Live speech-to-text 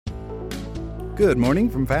Good morning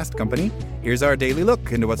from Fast Company. Here's our daily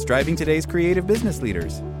look into what's driving today's creative business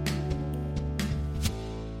leaders.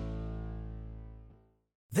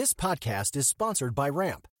 This podcast is sponsored by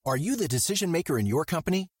Ramp. Are you the decision maker in your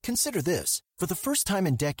company? Consider this. For the first time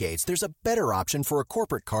in decades, there's a better option for a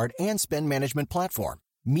corporate card and spend management platform.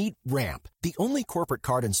 Meet Ramp, the only corporate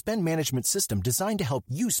card and spend management system designed to help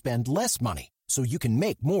you spend less money so you can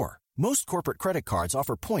make more. Most corporate credit cards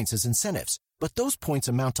offer points as incentives, but those points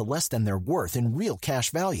amount to less than their worth in real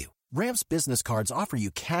cash value. Ramp's business cards offer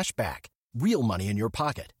you cash back, real money in your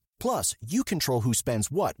pocket. Plus, you control who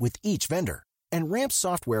spends what with each vendor. And Ramp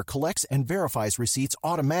software collects and verifies receipts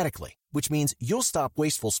automatically, which means you'll stop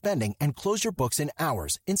wasteful spending and close your books in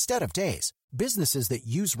hours instead of days. Businesses that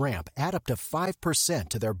use Ramp add up to 5%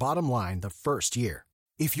 to their bottom line the first year.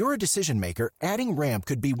 If you're a decision maker, adding Ramp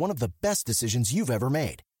could be one of the best decisions you've ever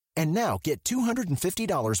made. And now get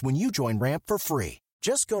 $250 when you join Ramp for free.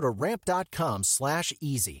 Just go to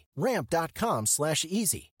ramp.com/easy.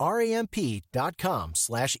 Ramp.com/easy.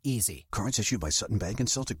 RAMP.com/easy. Cards issued by Sutton Bank and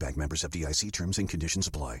Celtic Bank, members of FDIC. Terms and conditions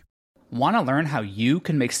apply. Want to learn how you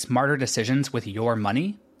can make smarter decisions with your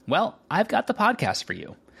money? Well, I've got the podcast for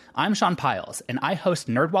you. I'm Sean Piles, and I host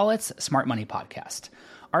NerdWallet's Smart Money Podcast.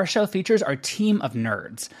 Our show features our team of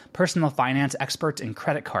nerds, personal finance experts in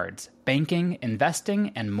credit cards, banking,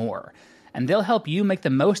 investing, and more. And they'll help you make the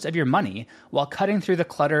most of your money while cutting through the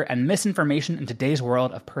clutter and misinformation in today's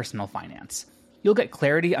world of personal finance. You'll get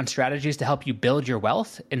clarity on strategies to help you build your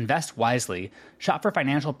wealth, invest wisely, shop for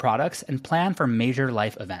financial products, and plan for major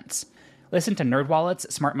life events. Listen to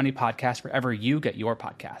NerdWallet's Smart Money Podcast wherever you get your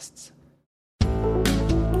podcasts.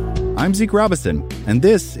 I'm Zeke Robison, and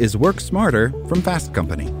this is Work Smarter from Fast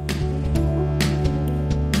Company.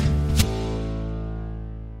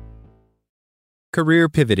 Career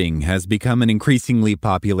pivoting has become an increasingly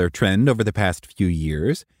popular trend over the past few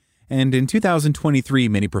years, and in 2023,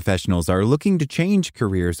 many professionals are looking to change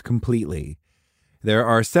careers completely. There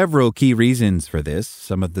are several key reasons for this,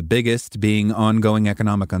 some of the biggest being ongoing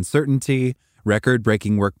economic uncertainty,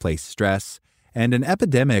 record-breaking workplace stress, and an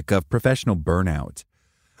epidemic of professional burnout.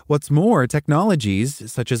 What's more,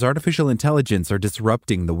 technologies such as artificial intelligence are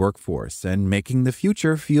disrupting the workforce and making the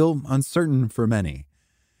future feel uncertain for many.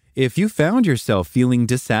 If you found yourself feeling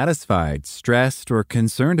dissatisfied, stressed, or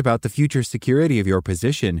concerned about the future security of your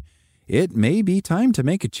position, it may be time to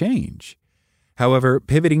make a change. However,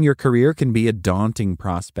 pivoting your career can be a daunting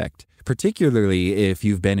prospect, particularly if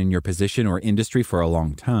you've been in your position or industry for a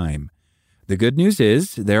long time. The good news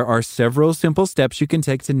is there are several simple steps you can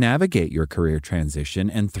take to navigate your career transition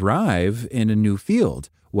and thrive in a new field,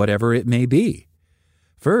 whatever it may be.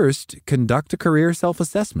 First, conduct a career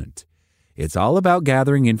self-assessment. It's all about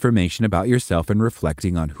gathering information about yourself and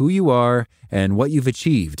reflecting on who you are and what you've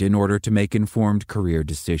achieved in order to make informed career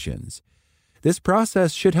decisions. This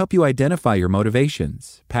process should help you identify your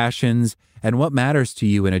motivations, passions, and what matters to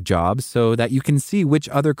you in a job so that you can see which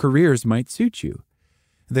other careers might suit you.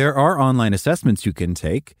 There are online assessments you can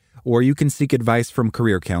take, or you can seek advice from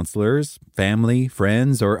career counselors, family,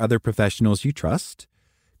 friends, or other professionals you trust.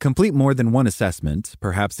 Complete more than one assessment,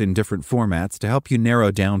 perhaps in different formats, to help you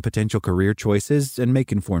narrow down potential career choices and make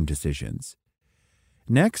informed decisions.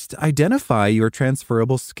 Next, identify your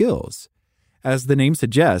transferable skills. As the name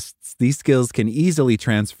suggests, these skills can easily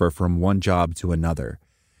transfer from one job to another.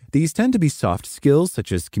 These tend to be soft skills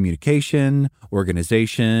such as communication,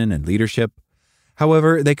 organization, and leadership.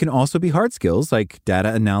 However, they can also be hard skills like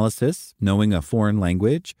data analysis, knowing a foreign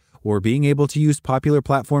language, or being able to use popular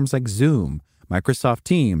platforms like Zoom, Microsoft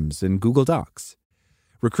Teams, and Google Docs.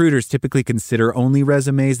 Recruiters typically consider only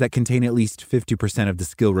resumes that contain at least 50% of the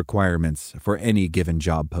skill requirements for any given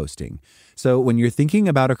job posting. So when you're thinking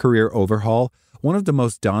about a career overhaul, one of the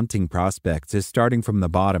most daunting prospects is starting from the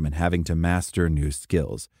bottom and having to master new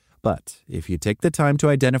skills. But if you take the time to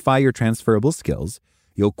identify your transferable skills,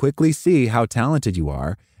 you'll quickly see how talented you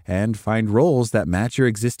are and find roles that match your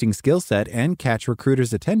existing skill set and catch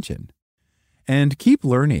recruiters' attention. And keep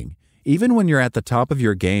learning. Even when you're at the top of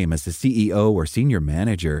your game as a CEO or senior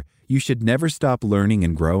manager, you should never stop learning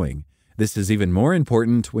and growing. This is even more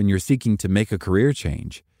important when you're seeking to make a career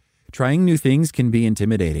change. Trying new things can be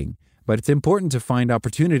intimidating, but it's important to find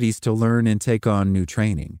opportunities to learn and take on new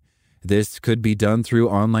training. This could be done through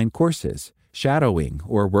online courses, shadowing,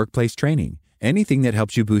 or workplace training. Anything that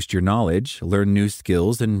helps you boost your knowledge, learn new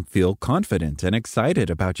skills, and feel confident and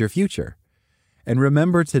excited about your future. And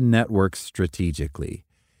remember to network strategically.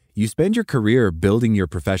 You spend your career building your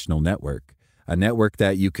professional network, a network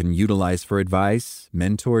that you can utilize for advice,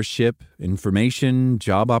 mentorship, information,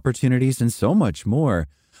 job opportunities, and so much more.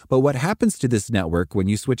 But what happens to this network when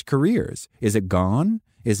you switch careers? Is it gone?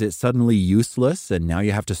 Is it suddenly useless and now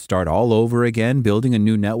you have to start all over again building a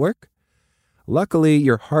new network? Luckily,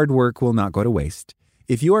 your hard work will not go to waste.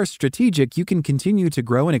 If you are strategic, you can continue to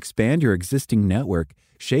grow and expand your existing network,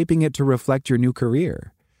 shaping it to reflect your new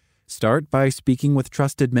career. Start by speaking with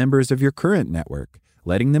trusted members of your current network,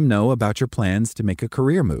 letting them know about your plans to make a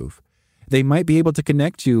career move. They might be able to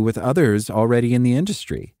connect you with others already in the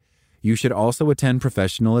industry. You should also attend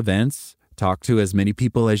professional events, talk to as many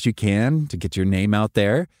people as you can to get your name out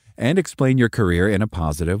there, and explain your career in a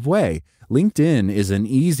positive way. LinkedIn is an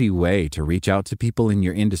easy way to reach out to people in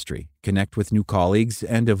your industry, connect with new colleagues,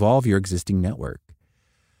 and evolve your existing network.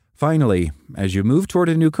 Finally, as you move toward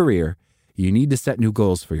a new career, you need to set new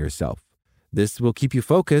goals for yourself. This will keep you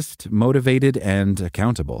focused, motivated, and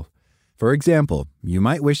accountable. For example, you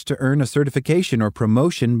might wish to earn a certification or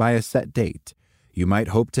promotion by a set date. You might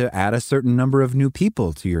hope to add a certain number of new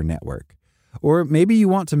people to your network. Or maybe you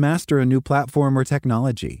want to master a new platform or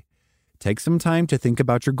technology. Take some time to think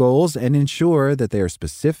about your goals and ensure that they are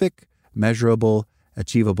specific, measurable,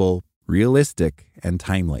 achievable, realistic, and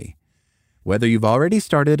timely. Whether you've already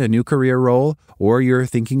started a new career role or you're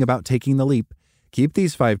thinking about taking the leap, keep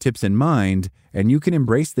these 5 tips in mind, and you can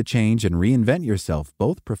embrace the change and reinvent yourself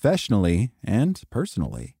both professionally and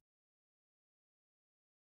personally.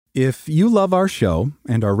 If you love our show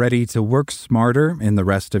and are ready to work smarter in the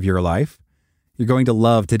rest of your life, you're going to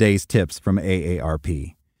love today's tips from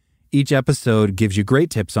AARP. Each episode gives you great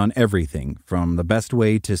tips on everything from the best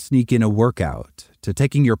way to sneak in a workout to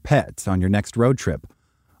taking your pets on your next road trip,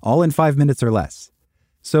 all in 5 minutes or less.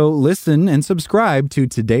 So listen and subscribe to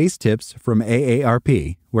today's tips from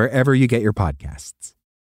AARP wherever you get your podcasts.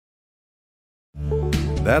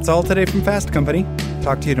 That's all today from Fast Company.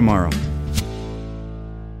 Talk to you tomorrow.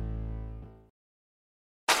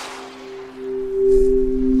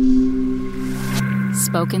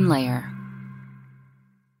 Spoken Layer.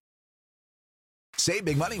 Save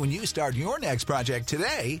big money when you start your next project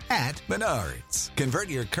today at Menards. Convert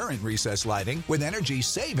your current recessed lighting with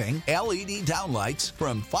energy-saving LED downlights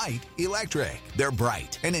from Fight Electric. They're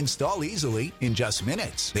bright and install easily in just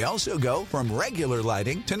minutes. They also go from regular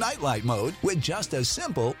lighting to nightlight mode with just a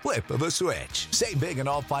simple flip of a switch. Save big on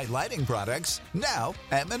all Fight lighting products now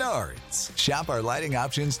at Menards. Shop our lighting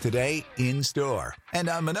options today in-store and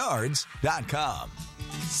on Menards.com.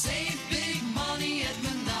 Save big